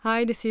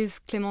Hi, this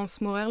is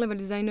Clémence Morer, level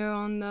designer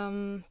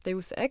on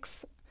Deus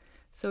Ex.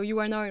 So you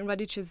are now in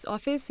Radich's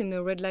office in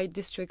the Red Light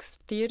District's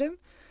theater.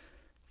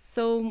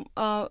 So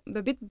a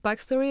bit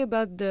backstory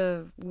about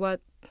what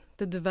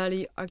the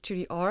Dvali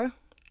actually are.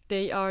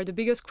 They are the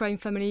biggest crime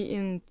family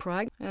in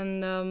Prague,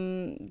 and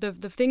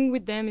the thing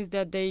with them is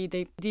that they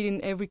deal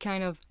in every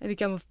kind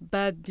of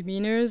bad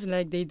demeanors,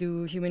 like they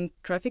do human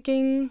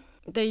trafficking.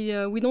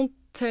 We don't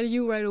tell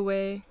you right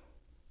away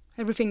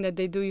everything that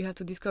they do. You have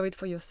to discover it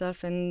for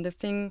yourself. And the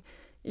thing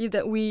is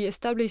that we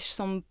establish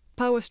some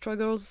power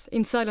struggles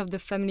inside of the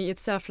family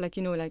itself, like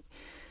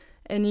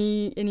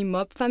any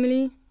mob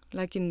family,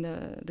 like in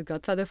the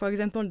Godfather, for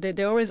example.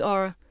 There always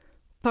are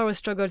power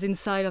struggles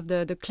inside of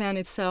the clan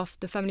itself,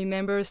 the family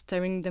members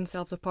tearing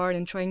themselves apart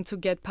and trying to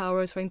get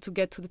power, trying to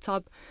get to the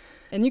top.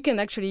 And you can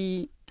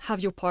actually have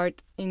your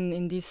part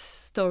in this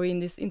story, in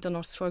these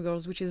internal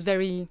struggles, which is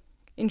very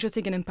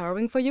interesting and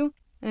empowering for you.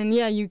 And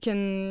yeah, you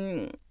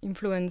can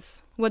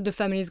influence what the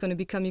family is going to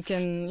become. You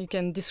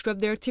can disrupt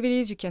their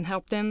activities, you can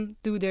help them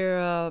do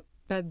their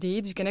bad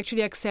deeds, you can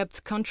actually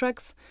accept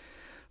contracts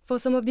for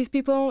some of these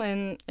people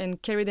and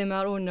carry them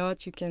out or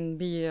not. You can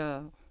be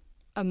a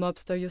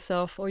mobster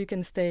yourself, or you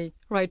can stay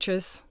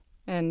righteous,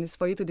 and it's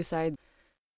for you to decide.